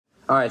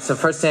All right, so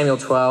 1 Samuel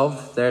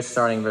 12, there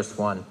starting verse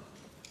 1.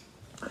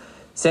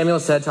 Samuel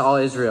said to all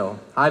Israel,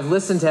 I've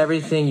listened to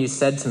everything you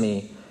said to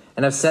me,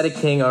 and have set a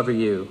king over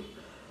you.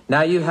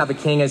 Now you have a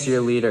king as your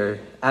leader.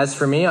 As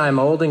for me, I am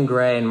old and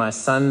gray, and my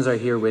sons are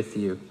here with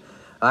you.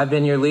 I've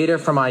been your leader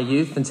from my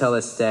youth until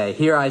this day.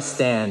 Here I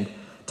stand.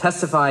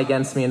 Testify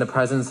against me in the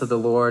presence of the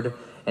Lord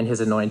and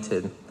his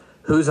anointed.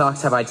 Whose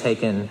ox have I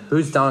taken?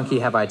 Whose donkey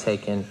have I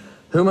taken?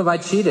 Whom have I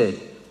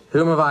cheated?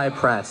 Whom have I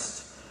oppressed?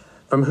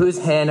 From whose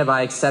hand have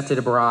I accepted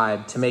a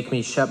bribe to make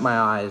me shut my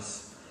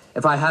eyes?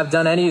 If I have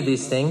done any of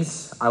these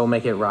things, I will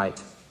make it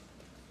right.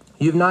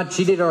 You have not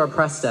cheated or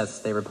oppressed us,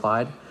 they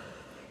replied.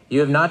 You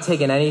have not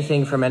taken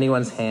anything from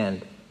anyone's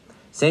hand.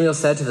 Samuel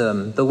said to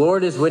them, the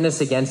Lord is witness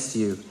against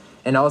you,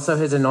 and also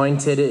his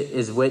anointed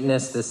is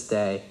witness this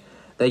day,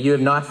 that you have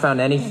not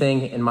found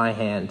anything in my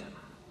hand.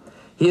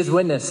 He is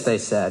witness, they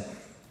said.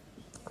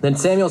 Then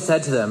Samuel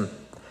said to them,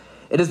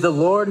 it is the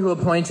Lord who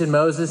appointed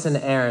Moses and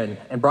Aaron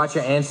and brought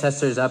your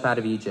ancestors up out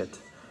of Egypt.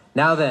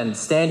 Now then,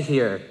 stand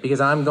here,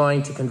 because I'm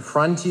going to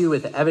confront you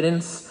with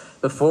evidence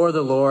before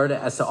the Lord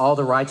as to all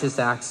the righteous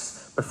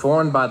acts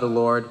performed by the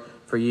Lord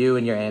for you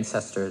and your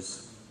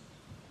ancestors.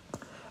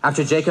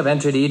 After Jacob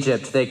entered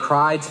Egypt, they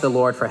cried to the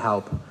Lord for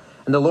help.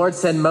 And the Lord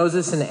sent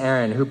Moses and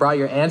Aaron, who brought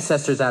your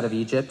ancestors out of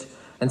Egypt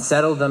and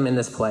settled them in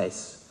this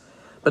place.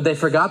 But they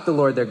forgot the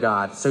Lord their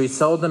God, so he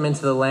sold them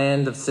into the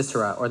land of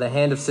Sisera, or the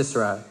hand of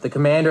Sisera, the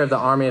commander of the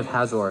army of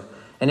Hazor,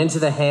 and into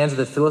the hands of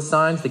the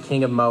Philistines, the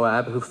king of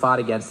Moab, who fought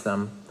against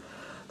them.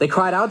 They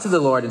cried out to the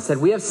Lord and said,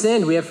 we have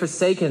sinned, we have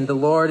forsaken the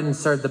Lord and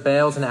served the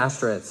Baals and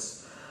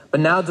Ashtoreths.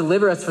 But now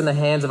deliver us from the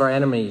hands of our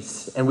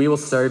enemies, and we will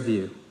serve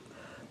you.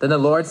 Then the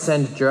Lord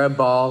sent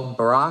Jerubbaal,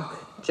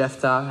 Barak,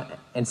 Jephthah,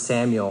 and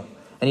Samuel,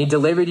 and he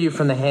delivered you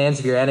from the hands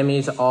of your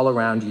enemies all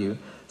around you,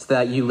 so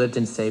that you lived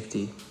in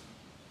safety.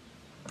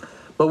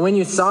 But when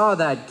you saw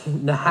that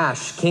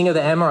Nahash, king of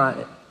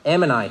the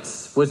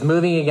Ammonites, was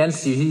moving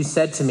against you, he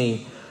said to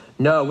me,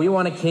 no, we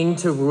want a king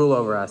to rule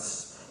over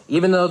us,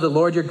 even though the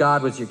Lord your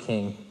God was your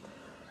king.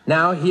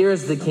 Now here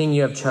is the king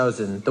you have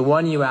chosen, the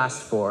one you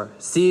asked for.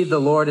 See, the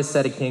Lord has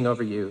set a king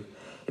over you.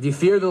 If you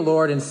fear the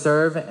Lord and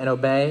serve and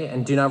obey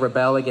and do not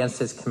rebel against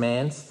his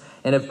commands,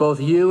 and if both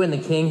you and the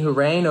king who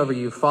reign over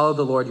you follow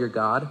the Lord your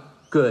God,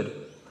 good.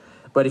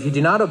 But if you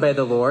do not obey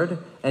the Lord,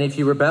 and if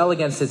you rebel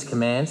against his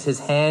commands,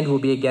 his hand will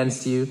be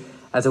against you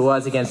as it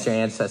was against your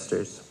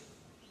ancestors.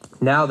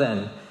 Now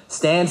then,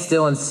 stand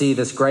still and see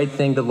this great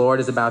thing the Lord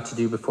is about to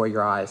do before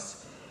your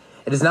eyes.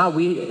 Is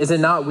it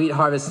not wheat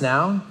harvest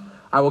now?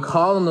 I will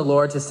call on the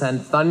Lord to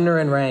send thunder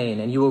and rain,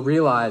 and you will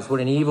realize what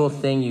an evil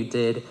thing you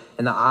did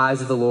in the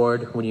eyes of the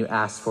Lord when you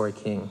asked for a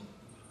king.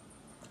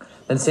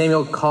 Then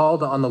Samuel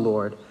called on the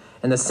Lord,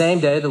 and the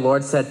same day the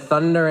Lord sent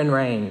thunder and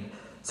rain.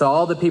 So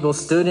all the people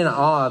stood in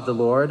awe of the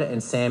Lord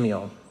and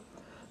Samuel.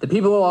 The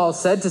people all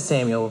said to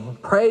Samuel,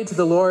 pray to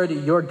the Lord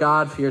your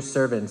God for your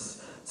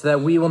servants, so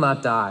that we will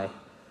not die.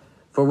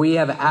 For we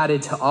have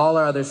added to all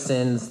our other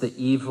sins the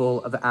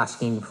evil of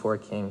asking for a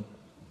king.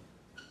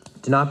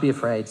 Do not be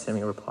afraid,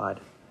 Samuel replied.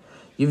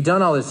 You've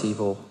done all this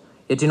evil,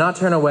 yet do not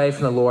turn away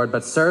from the Lord,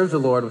 but serve the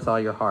Lord with all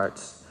your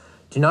hearts.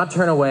 Do not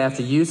turn away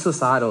after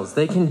useless idols.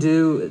 They can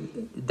do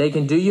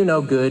you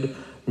no good,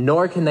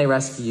 nor can they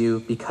rescue you,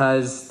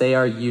 because they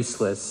are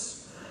useless.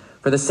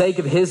 For the sake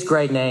of his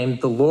great name,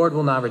 the Lord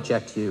will not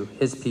reject you,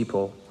 his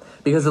people,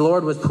 because the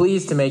Lord was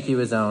pleased to make you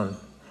his own.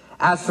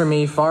 As for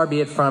me, far be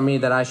it from me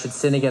that I should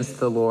sin against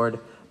the Lord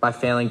by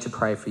failing to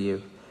pray for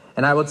you.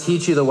 And I will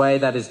teach you the way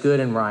that is good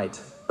and right.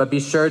 But be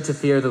sure to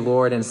fear the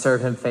Lord and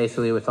serve him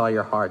faithfully with all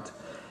your heart.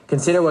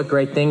 Consider what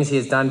great things he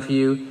has done for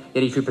you,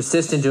 yet if you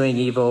persist in doing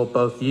evil,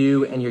 both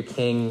you and your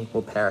king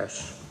will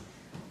perish.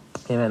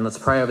 Amen. Let's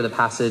pray over the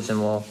passage and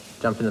we'll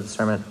jump into the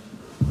sermon.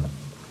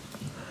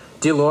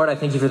 Dear Lord, I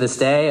thank you for this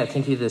day. I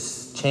thank you for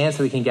this chance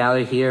that we can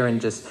gather here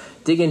and just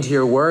dig into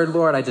your word,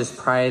 Lord. I just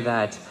pray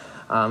that,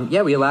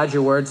 we allowed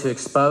your word to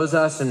expose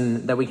us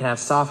and that we can have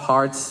soft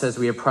hearts as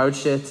we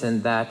approach it,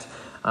 and that,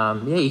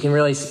 you can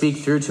really speak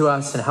through to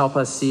us and help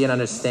us see and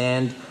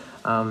understand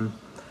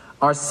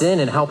our sin,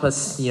 and help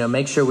us,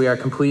 make sure we are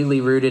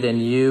completely rooted in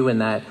you, and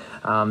that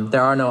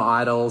there are no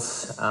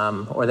idols,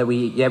 or that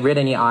we get rid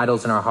of any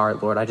idols in our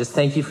heart, Lord. I just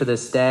thank you for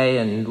this day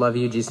and love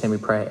you. In Jesus' name we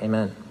pray.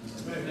 Amen.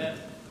 Amen.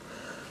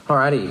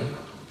 Alrighty.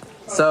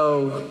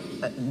 So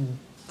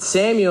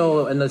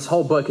Samuel and this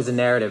whole book is a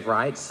narrative,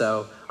 right?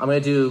 So I'm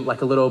going to do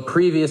like a little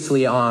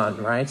previously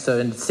on, right? So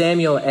in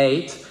Samuel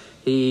 8,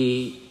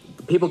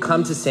 people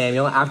come to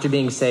Samuel after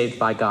being saved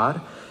by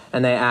God,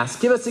 and they ask,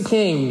 give us a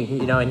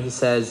king, and he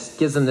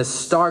gives them this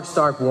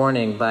stark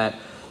warning that,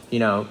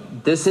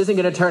 this isn't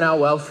going to turn out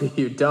well for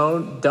you.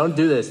 Don't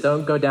do this.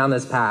 Don't go down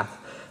this path.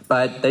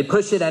 But they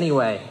push it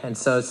anyway. And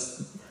so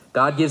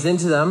God gives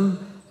into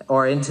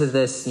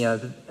this,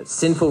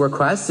 sinful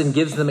request, and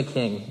gives them a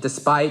king,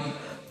 despite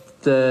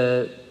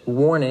the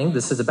warning,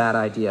 this is a bad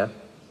idea.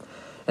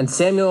 And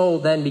Samuel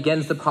then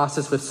begins the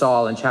process with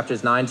Saul in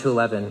chapters 9 to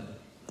 11.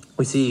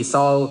 We see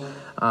Saul,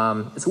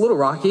 it's a little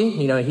rocky.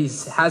 He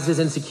has his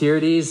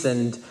insecurities,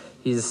 and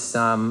He's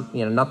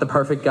not the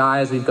perfect guy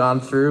as we've gone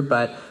through,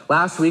 but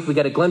last week we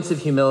get a glimpse of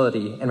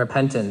humility and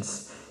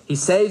repentance. He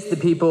saves the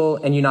people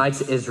and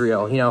unites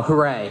Israel.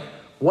 Hooray.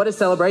 What a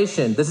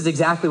celebration. This is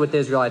exactly what the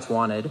Israelites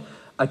wanted.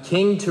 A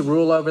king to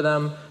rule over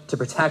them, to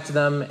protect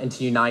them, and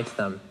to unite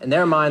them. In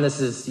their mind, this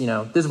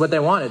is what they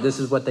wanted. This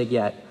is what they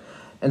get.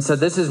 And so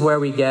this is where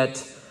we get,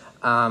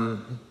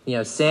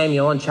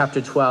 Samuel in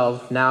chapter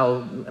 12, now,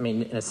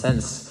 in a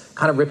sense,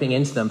 kind of ripping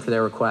into them for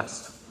their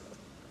request.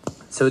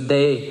 So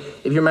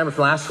if you remember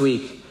from last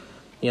week,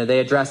 they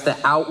addressed the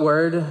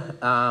outward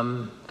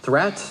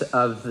threat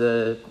of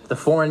the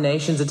foreign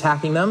nations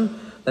attacking them.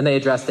 Then they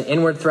addressed the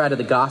inward threat of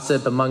the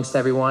gossip amongst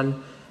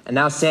everyone. And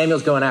now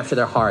Samuel's going after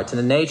their hearts. And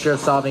the nature of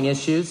solving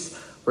issues,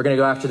 we're going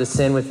to go after the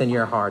sin within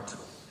your heart.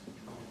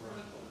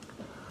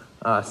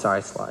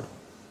 Slide.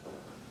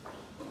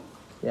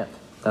 Yeah,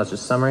 that was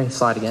just summary.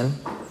 Slide again.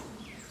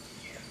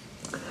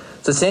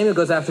 So Samuel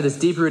goes after this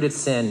deep-rooted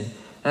sin.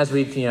 As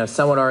we've,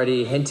 somewhat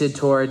already hinted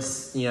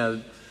towards,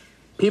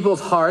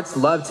 people's hearts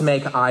love to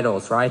make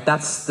idols, right?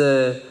 That's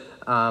the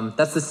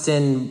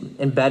sin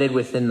embedded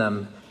within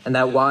them, and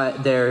that why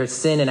their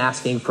sin in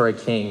asking for a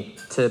king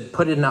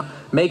to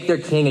make their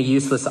king a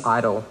useless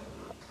idol.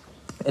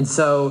 And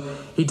so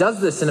he does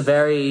this in a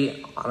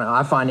very,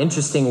 I find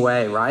interesting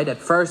way, right? At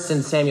first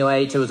in Samuel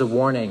 8, it was a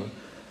warning,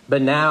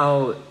 but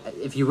now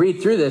if you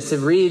read through this, it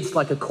reads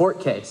like a court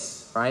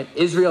case, right?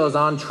 Israel is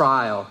on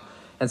trial.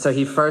 And so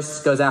he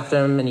first goes after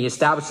him and he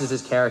establishes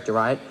his character,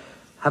 right?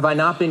 Have I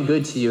not been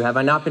good to you? Have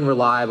I not been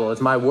reliable? Is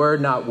my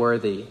word not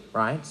worthy,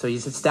 right? So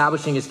he's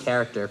establishing his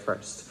character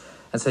first.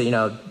 And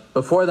so,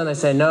 before then they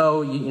say,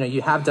 no,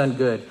 you have done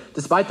good.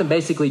 Despite them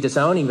basically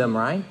disowning them,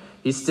 right?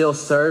 He still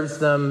serves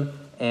them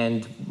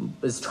and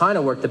is trying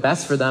to work the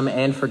best for them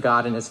and for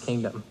God and his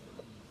kingdom.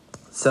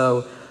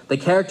 So the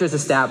character is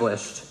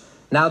established.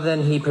 Now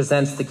then he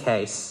presents the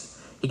case.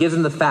 He gives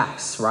them the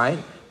facts, right?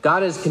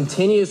 God has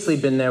continuously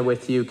been there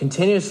with you,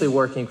 continuously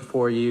working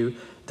for you,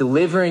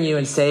 delivering you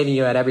and saving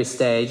you at every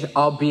stage,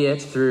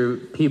 albeit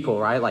through people,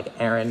 right? Like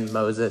Aaron,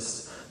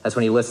 Moses. That's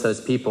when he lists those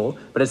people.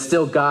 But it's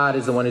still God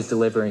is the one who's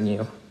delivering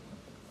you.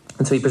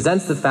 And so he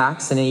presents the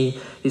facts, and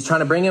he's trying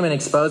to bring them and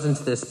expose them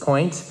to this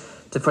point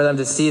for them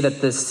to see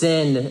that the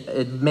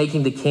sin,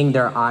 making the king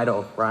their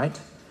idol, right?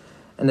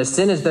 And the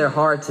sin is their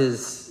heart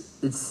is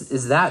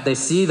that. They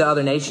see the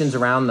other nations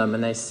around them,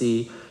 and they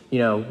see,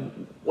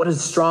 what a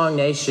strong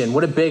nation,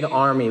 what a big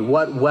army,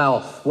 what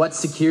wealth, what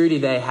security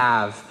they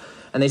have.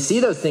 And they see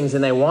those things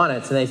and they want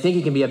it, and they think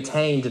it can be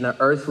obtained in an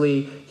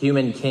earthly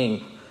human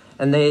king.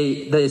 And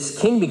this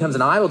king becomes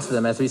an idol to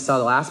them, as we saw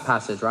the last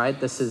passage, right?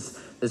 This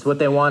is what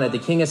they wanted. The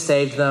king has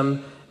saved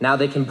them. Now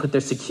they can put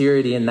their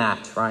security in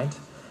that, right?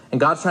 And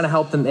God's trying to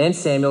help them, and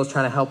Samuel's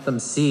trying to help them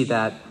see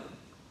that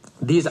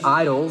these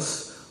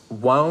idols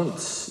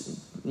won't,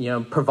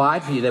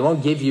 provide for you. They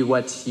won't give you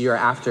what you're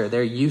after.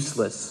 They're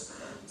useless.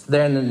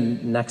 There in the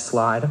next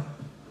slide.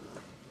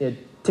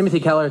 Timothy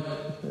Keller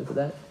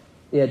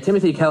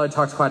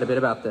talks quite a bit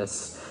about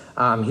this.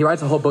 He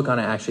writes a whole book on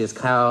it, actually. It's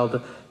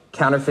called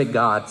Counterfeit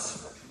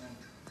Gods.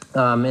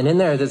 And in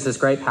there, there's this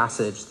great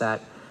passage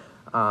that,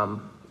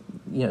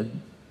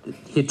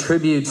 he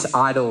attributes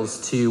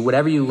idols to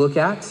whatever you look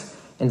at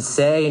and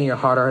say in your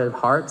heart of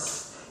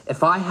hearts.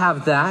 If I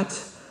have that,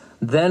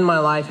 then my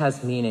life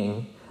has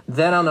meaning.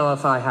 Then I'll know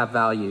if I have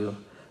value.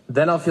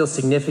 Then I'll feel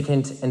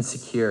significant and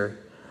secure.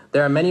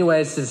 There are many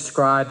ways to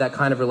describe that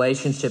kind of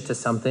relationship to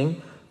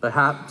something.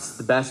 Perhaps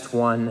the best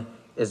one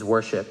is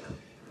worship.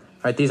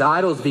 Right? These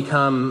idols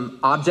become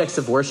objects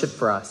of worship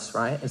for us,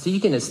 right? And so you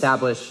can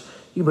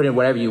put in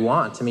whatever you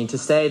want. To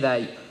say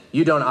that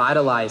you don't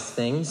idolize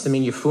things,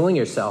 you're fooling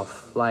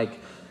yourself.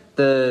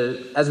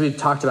 As we've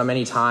talked about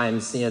many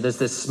times, there's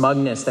this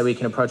smugness that we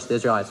can approach the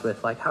Israelites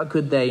with. How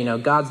could they,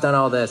 God's done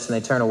all this and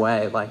they turn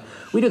away.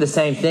 We do the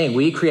same thing.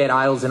 We create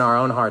idols in our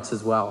own hearts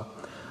as well.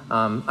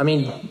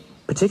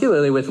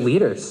 Particularly with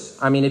leaders.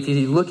 If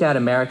you look at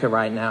America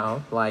right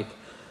now,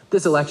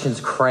 this election's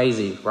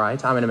crazy,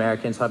 right? I'm an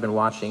American, so I've been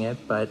watching it.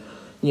 But,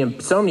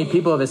 so many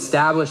people have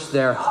established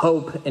their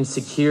hope and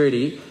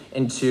security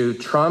into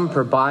Trump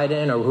or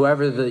Biden or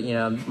whoever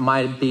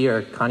might be,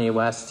 or Kanye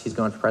West. He's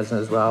going for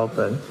president as well.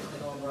 But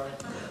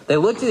they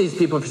look to these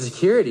people for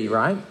security,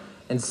 right?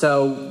 And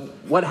so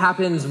what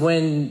happens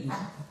when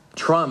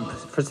Trump,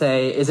 per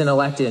se, isn't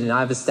elected and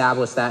I've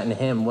established that in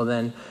him? Well,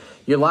 then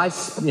your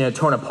life's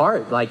torn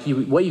apart. What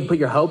you put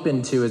your hope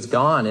into is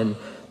gone, and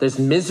there's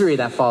misery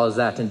that follows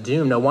that and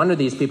doom. No wonder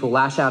these people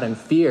lash out in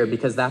fear,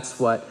 because that's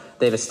what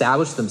they've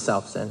established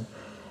themselves in.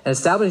 And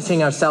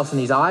establishing ourselves in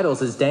these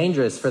idols is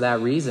dangerous for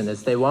that reason,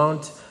 is they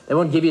won't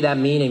give you that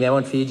meaning. They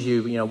won't feed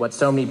you, what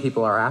so many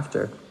people are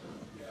after.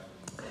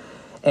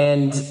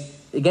 And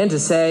again, to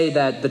say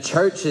that the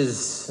church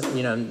is,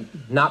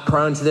 not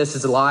prone to this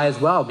is a lie as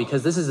well,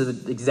 because this is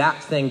the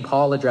exact thing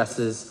Paul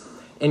addresses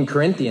in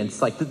Corinthians.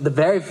 The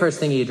very first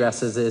thing he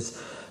addresses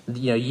is,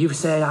 you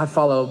say, I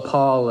follow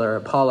Paul or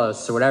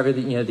Apollos or whatever,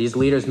 these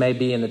leaders may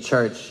be in the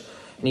church.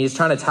 And he's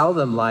trying to tell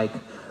them, look,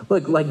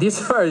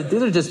 these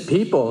are just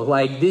people.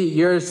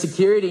 Your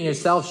security in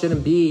yourself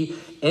shouldn't be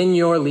in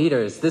your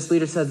leaders. This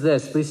leader says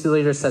this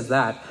leader says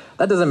that.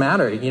 That doesn't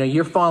matter.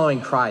 You're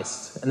following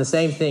Christ. And the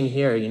same thing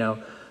here,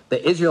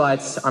 the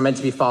Israelites are meant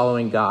to be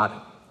following God,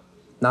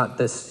 not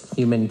this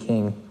human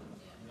king.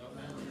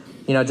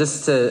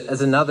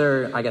 As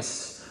another,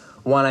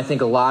 one I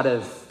think a lot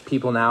of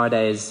people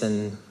nowadays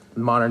in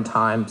modern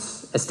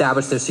times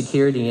establish their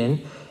security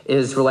in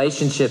is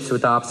relationships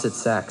with the opposite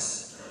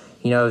sex.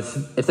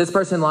 If this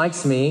person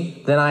likes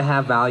me, then I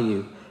have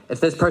value. If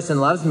this person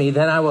loves me,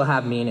 then I will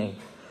have meaning.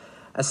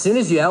 As soon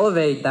as you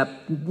elevate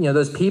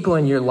those people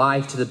in your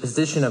life to the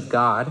position of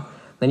God,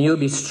 then you will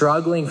be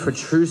struggling for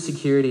true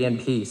security and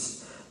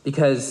peace,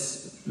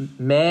 because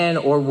man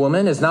or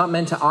woman is not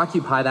meant to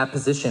occupy that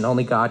position.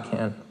 Only God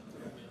can.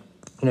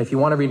 If you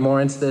want to read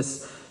more into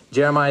this,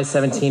 Jeremiah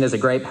 17 is a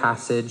great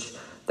passage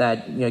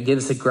that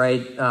gives a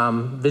great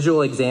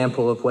visual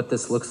example of what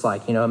this looks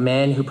like. A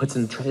man who puts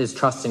his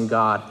trust in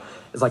God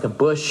is like a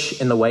bush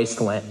in the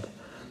wasteland.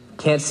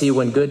 Can't see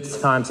when good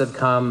times have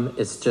come.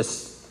 It's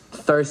just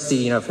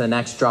thirsty, for the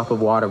next drop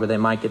of water where they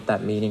might get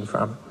that meaning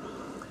from.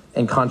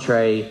 And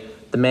contrary,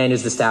 the man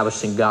who's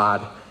established in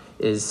God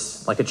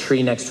is like a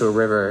tree next to a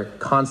river,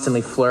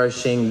 constantly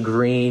flourishing,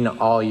 green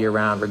all year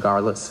round,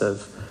 regardless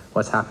of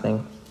what's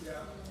happening.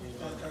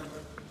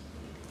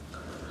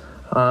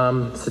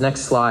 So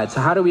next slide. So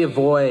how do we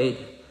avoid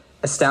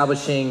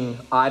establishing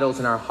idols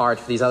in our heart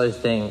for these other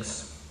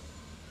things?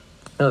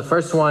 The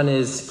first one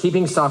is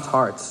keeping soft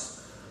hearts.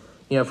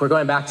 If we're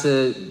going back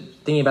to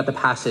thinking about the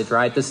passage,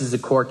 right? This is a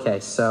court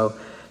case. So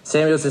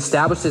Samuel's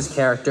established his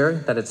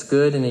character, that it's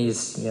good, and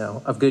he's,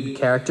 of good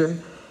character.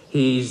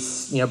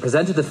 He's,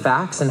 presented the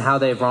facts and how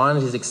they've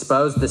wronged. He's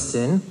exposed the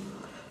sin.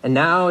 And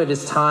now it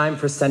is time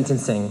for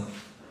sentencing.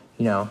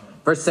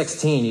 Verse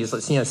 16,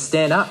 he's,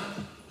 stand up.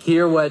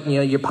 Hear what,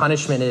 your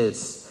punishment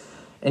is.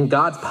 And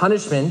God's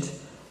punishment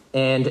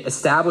and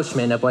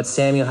establishment of what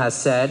Samuel has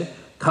said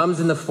comes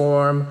in the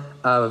form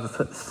of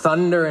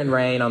thunder and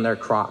rain on their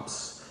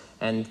crops.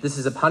 And this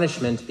is a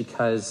punishment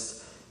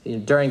because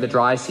during the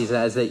dry season,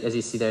 as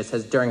you see there, it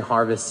says during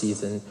harvest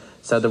season.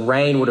 So the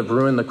rain would have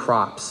ruined the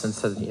crops, and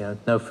so,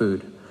 no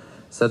food.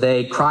 So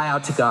they cry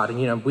out to God,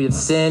 and, we have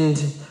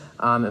sinned.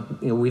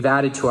 We've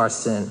added to our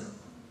sin.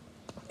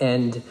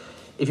 And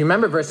if you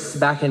remember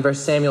back in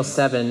verse Samuel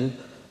 7,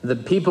 the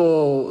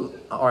people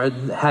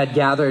had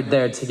gathered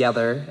there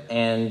together,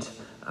 and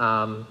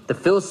the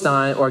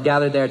Philistines, or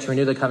gathered there to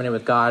renew the covenant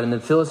with God, and the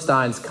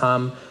Philistines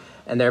come,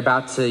 and they're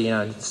about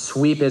to,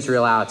 sweep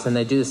Israel out, and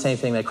they do the same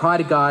thing. They cry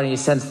to God, and he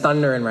sends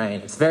thunder and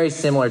rain. It's very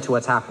similar to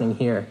what's happening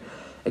here,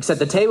 except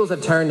the tables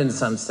have turned in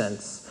some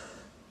sense.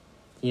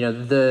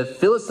 The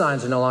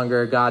Philistines are no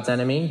longer God's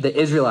enemy. The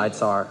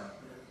Israelites are.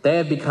 They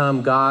have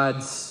become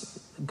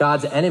God's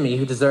enemy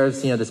who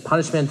deserves, this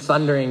punishment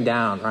thundering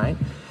down, right?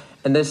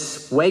 And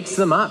this wakes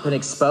them up and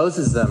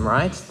exposes them,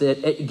 right?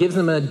 It gives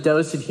them a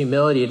dose of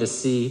humility to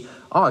see,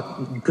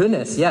 oh,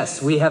 goodness,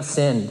 yes, we have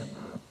sinned.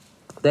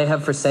 They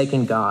have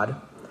forsaken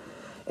God.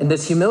 And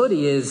this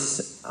humility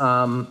is, what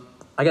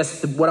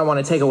I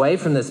want to take away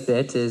from this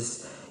bit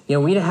is, we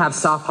need to have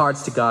soft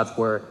hearts to God's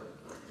word.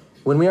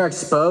 When we are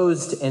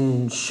exposed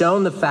and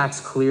shown the facts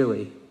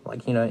clearly,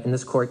 like, in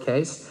this court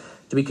case,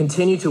 do we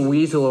continue to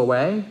weasel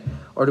away,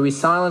 or do we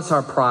silence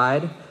our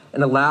pride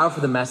and allow for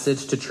the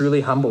message to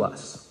truly humble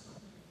us?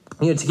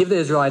 To give the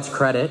Israelites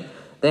credit,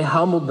 they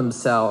humbled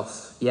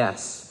themselves,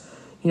 yes.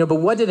 But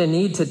what did it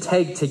need to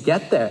take to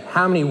get there?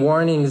 How many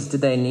warnings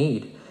did they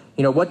need?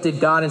 What did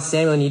God and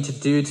Samuel need to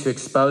do to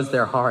expose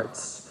their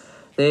hearts?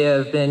 They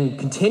have been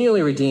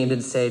continually redeemed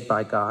and saved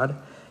by God,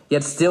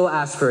 yet still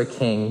ask for a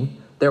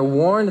king. They're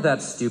warned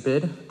that's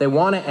stupid. They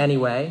want it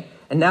anyway.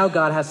 And now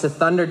God has to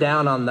thunder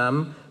down on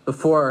them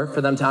for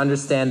them to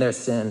understand their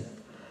sin.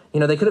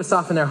 They could have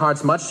softened their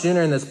hearts much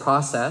sooner in this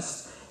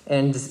process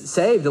and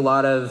saved a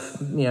lot of,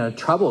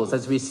 troubles.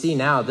 As we see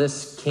now,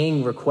 this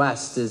king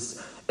request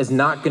is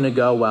not going to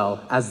go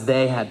well as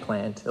they had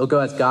planned. It'll go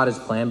as God has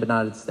planned, but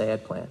not as they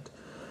had planned.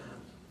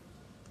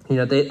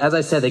 As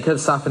I said, they could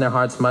have softened their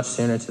hearts much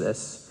sooner to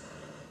this.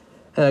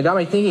 And it got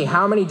me thinking,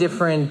 how many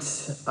different,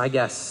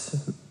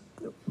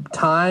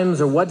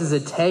 times, or what does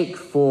it take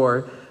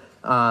for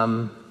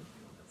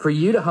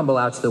you to humble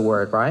out to the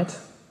word, right?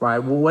 Right.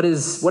 What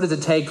does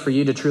it take for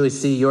you to truly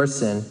see your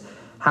sin?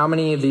 How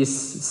many of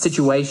these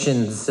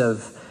situations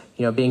of,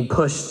 being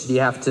pushed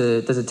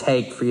does it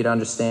take for you to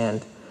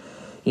understand?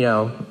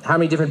 How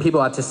many different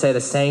people have to say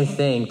the same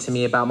thing to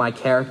me about my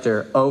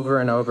character over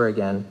and over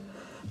again?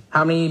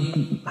 How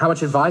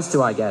much advice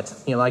do I get?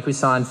 Like we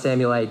saw in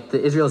Samuel 8,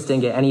 the Israelites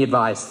didn't get any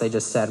advice. They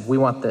just said, we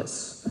want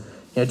this.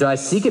 Do I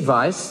seek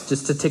advice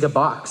just to tick a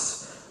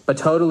box, but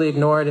totally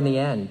ignore it in the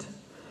end?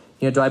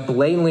 Do I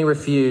blatantly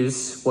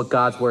refuse what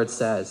God's word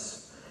says?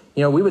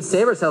 We would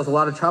save ourselves a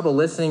lot of trouble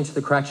listening to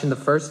the correction the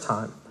first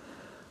time.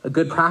 A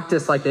good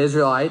practice like the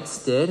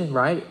Israelites did,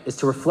 right, is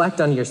to reflect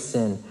on your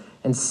sin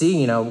and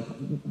see,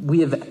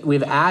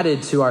 we've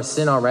added to our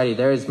sin already.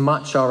 There is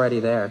much already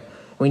there.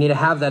 We need to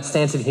have that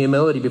stance of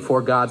humility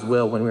before God's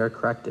will when we are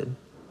corrected.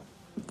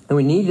 And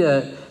we need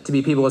to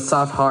be people with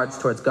soft hearts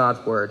towards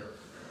God's word.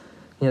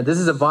 This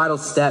is a vital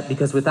step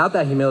because without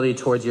that humility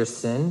towards your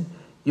sin,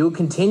 you will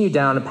continue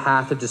down a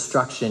path of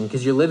destruction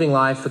because you're living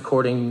life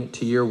according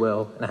to your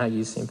will and how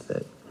you seem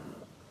fit.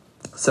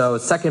 So,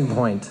 second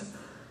point,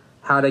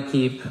 how to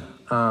keep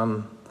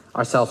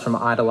ourselves from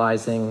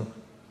idolizing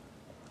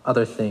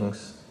other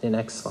things. The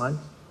next slide.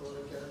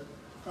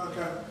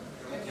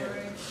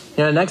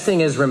 The next thing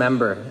is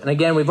remember. And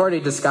again, we've already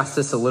discussed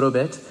this a little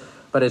bit,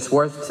 but it's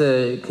worth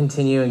to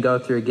continue and go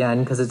through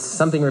again because it's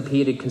something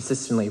repeated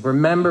consistently.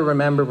 Remember,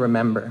 remember,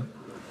 remember.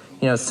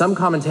 Some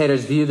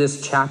commentators view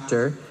this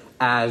chapter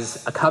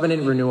as a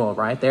covenant renewal,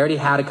 right? They already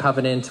had a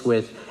covenant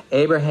with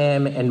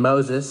Abraham and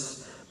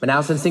Moses, but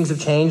now since things have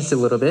changed a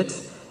little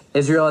bit,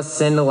 Israel has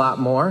sinned a lot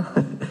more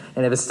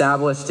and have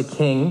established a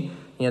king.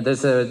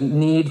 There's a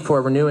need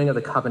for renewing of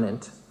the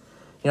covenant.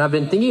 I've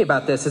been thinking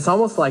about this. It's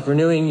almost like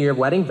renewing your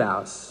wedding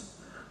vows.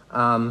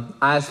 I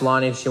asked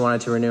Lonnie if she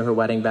wanted to renew her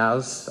wedding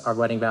vows, our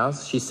wedding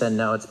vows. She said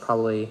no, it's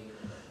probably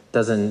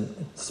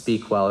doesn't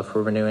speak well if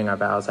we're renewing our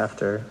vows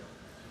after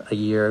a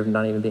year of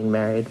not even being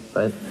married.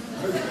 But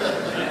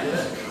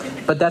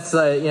that's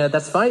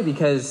that's funny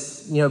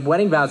because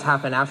wedding vows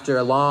happen after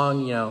a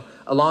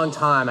long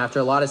time, after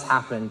a lot has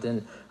happened.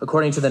 And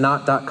according to the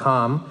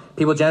Knot.com,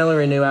 people generally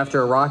renew after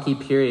a rocky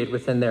period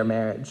within their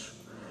marriage.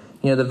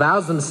 The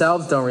vows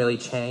themselves don't really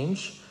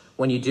change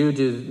when you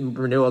do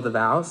renewal of the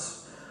vows.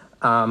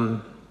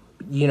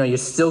 You're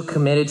still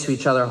committed to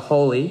each other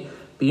wholly,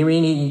 but you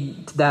really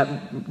need that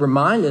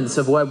remindance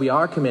of what we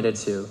are committed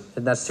to,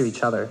 and that's to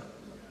each other.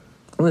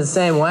 In the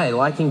same way,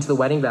 liking to the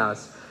wedding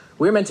vows,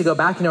 we're meant to go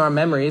back into our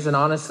memories and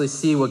honestly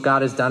see what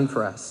God has done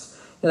for us.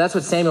 That's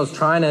what Samuel's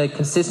trying to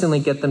consistently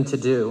get them to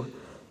do.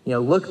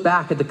 Look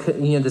back at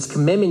this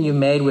commitment you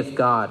made with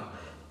God.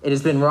 It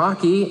has been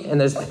rocky,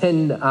 and there's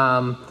been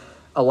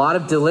a lot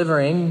of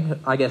delivering,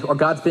 I guess, or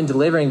God's been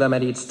delivering them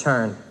at each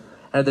turn.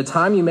 And at the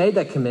time you made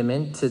that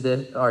commitment to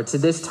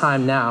this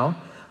time now,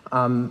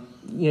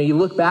 you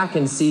look back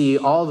and see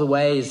all the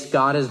ways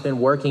God has been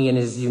working in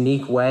his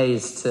unique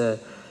ways to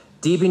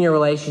deepen your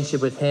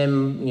relationship with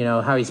him,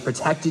 how he's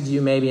protected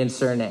you maybe in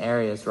certain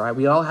areas, right?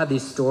 We all have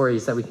these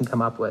stories that we can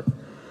come up with.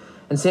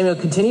 And Samuel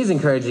continues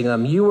encouraging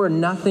them. You were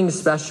nothing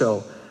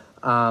special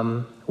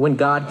when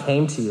God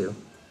came to you.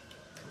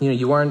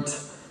 You weren't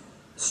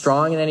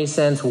strong in any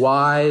sense,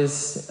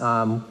 wise,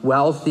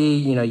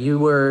 wealthy.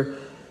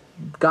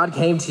 God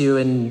came to you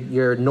in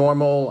your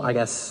normal, I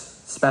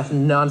guess,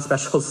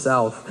 non-special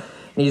self.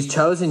 And he's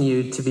chosen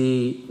you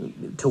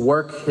to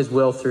work his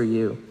will through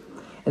you.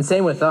 And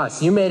same with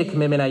us. You made a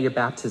commitment at your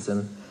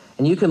baptism.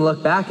 And you can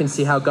look back and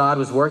see how God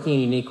was working in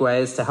unique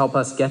ways to help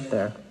us get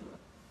there.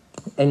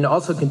 And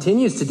also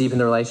continues to deepen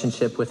the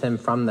relationship with him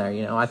from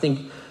there. I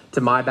think to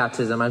my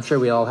baptism, I'm sure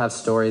we all have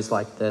stories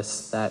like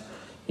this that,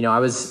 I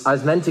was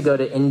meant to go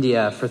to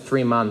India for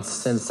 3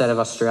 months instead of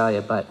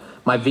Australia, but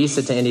my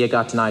visa to India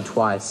got denied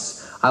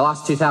twice. I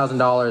lost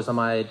 $2,000 on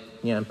my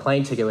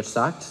plane ticket, which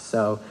sucked.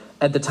 So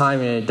at the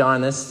time,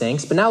 darn, this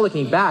stinks. But now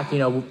looking back,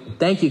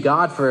 thank you,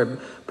 God, for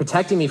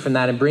protecting me from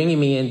that and bringing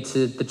me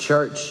into the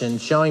church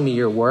and showing me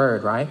your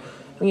word, right?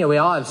 We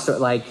all have,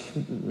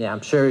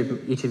 I'm sure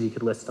each of you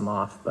could list them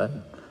off, but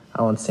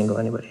I won't single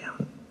anybody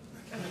out.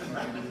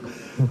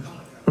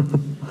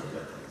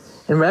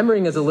 And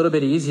remembering is a little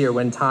bit easier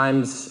when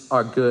times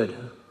are good,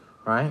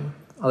 right?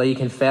 Although you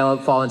can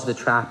fall into the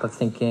trap of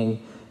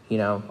thinking,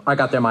 I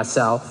got there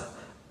myself.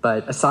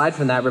 But aside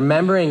from that,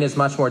 remembering is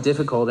much more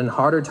difficult in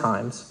harder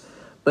times.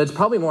 But it's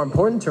probably more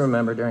important to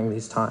remember during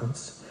these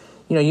times.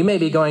 You may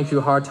be going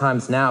through hard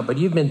times now, but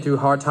you've been through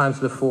hard times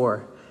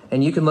before.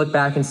 And you can look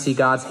back and see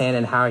God's hand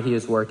and how he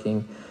is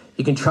working.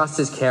 You can trust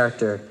his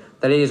character,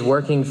 that he is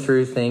working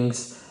through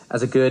things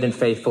as a good and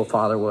faithful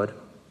father would.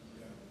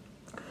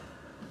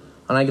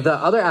 And the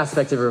other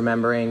aspect of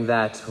remembering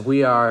that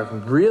we are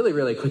really,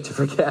 really quick to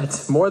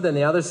forget, more than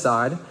the other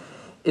side,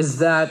 is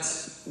that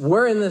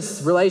we're in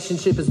this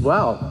relationship as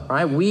well,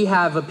 right? We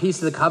have a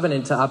piece of the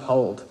covenant to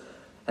uphold.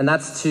 And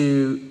that's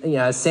to,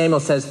 as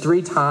Samuel says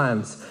 3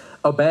 times,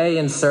 obey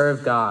and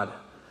serve God.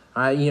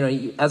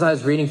 As I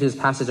was reading through this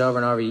passage over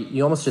and over,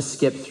 you almost just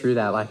skip through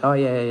that, like, oh,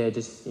 yeah,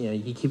 just,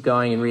 you keep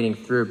going and reading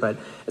through. But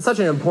it's such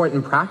an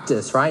important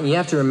practice, right? And you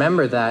have to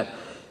remember that,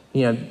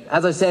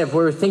 as I said, if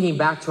we're thinking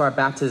back to our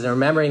baptism,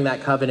 remembering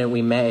that covenant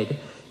we made,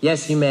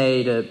 yes, you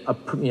made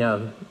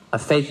a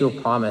faithful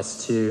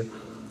promise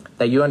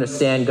that you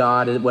understand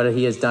God, what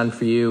he has done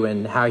for you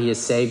and how he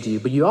has saved you.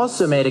 But you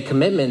also made a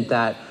commitment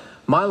that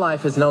my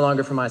life is no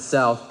longer for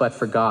myself, but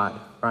for God,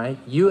 right?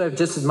 You have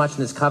just as much in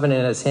this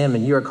covenant as him,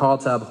 and you are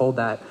called to uphold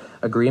that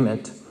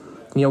agreement.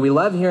 We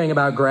love hearing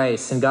about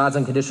grace and God's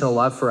unconditional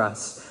love for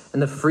us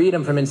and the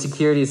freedom from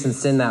insecurities and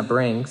sin that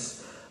brings.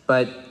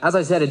 But as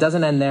I said, it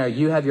doesn't end there.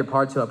 You have your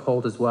part to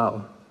uphold as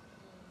well.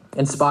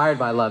 Inspired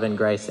by love and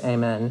grace,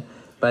 amen.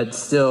 But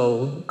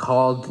still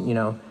called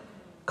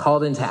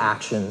into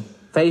action.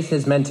 Faith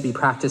is meant to be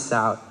practiced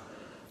out.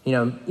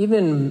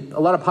 Even a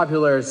lot of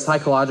popular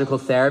psychological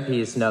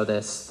therapies know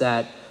this,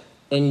 that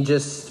in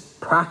just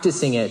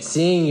practicing it,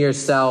 seeing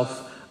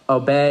yourself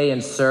obey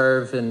and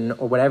serve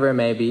or whatever it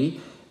may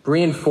be,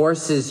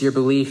 reinforces your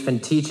belief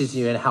and teaches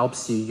you and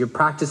helps you. Your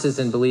practices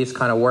and beliefs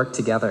kind of work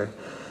together.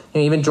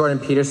 Even Jordan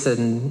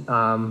Peterson,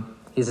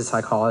 he's a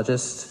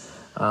psychologist.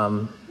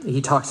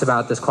 He talks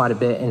about this quite a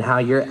bit and how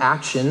your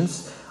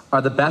actions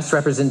are the best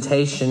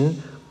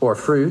representation or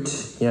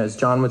fruit, as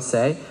John would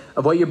say,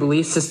 of what your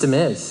belief system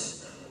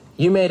is.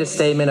 You made a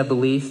statement of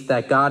belief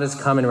that God has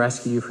come and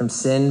rescued you from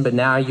sin, but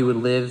now you would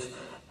live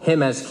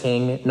him as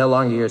king, no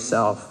longer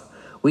yourself.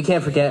 We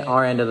can't forget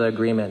our end of the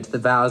agreement, the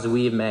vows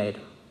we've made.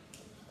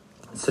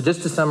 So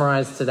just to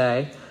summarize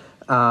today,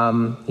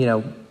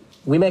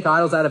 we make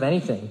idols out of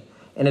anything,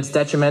 and it's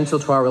detrimental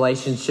to our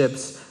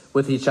relationships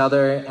with each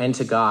other and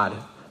to God,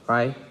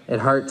 right? It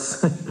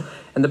hurts.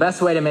 And the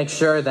best way to make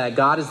sure that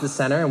God is the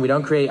center and we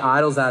don't create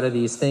idols out of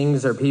these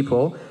things or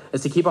people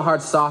is to keep our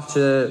hearts soft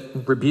to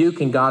rebuke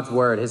in God's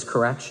word, his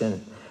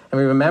correction. And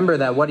we remember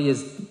that what he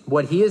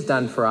has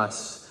done for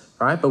us,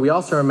 right? But we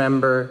also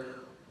remember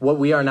what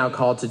we are now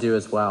called to do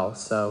as well.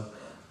 So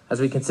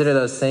as we consider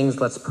those things,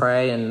 let's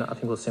pray, and I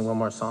think we'll sing one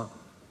more song.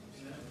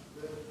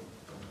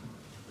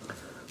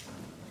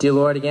 Dear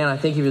Lord, again, I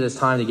thank you for this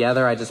time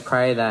together. I just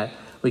pray that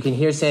we can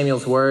hear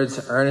Samuel's words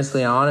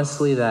earnestly and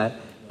honestly, that,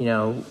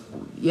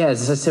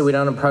 as I said, we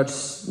don't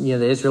approach,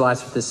 the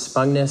Israelites with this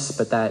smugness,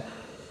 but that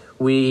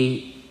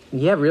we,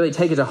 really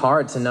take it to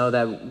heart to know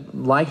that,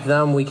 like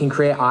them, we can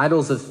create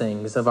idols of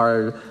things, of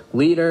our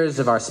leaders,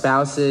 of our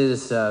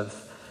spouses, of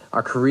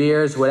our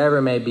careers, whatever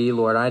it may be,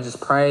 Lord. I just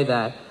pray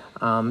that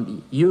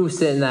you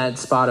sit in that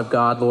spot of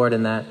God, Lord,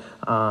 and that,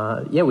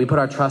 we put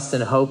our trust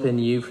and hope in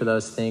you for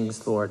those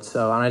things, Lord.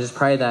 So, and I just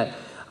pray that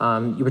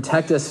you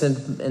protect us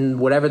in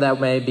whatever that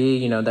may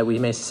be, that we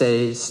may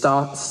stay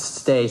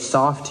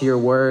soft to your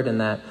word,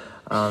 and that,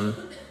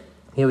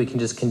 we can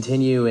just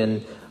continue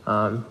and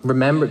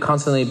remember,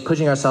 constantly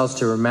pushing ourselves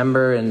to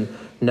remember and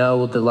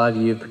know the love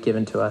you've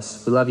given to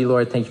us. We love you,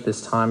 Lord. Thank you for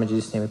this time. In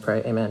Jesus' name we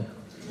pray. Amen.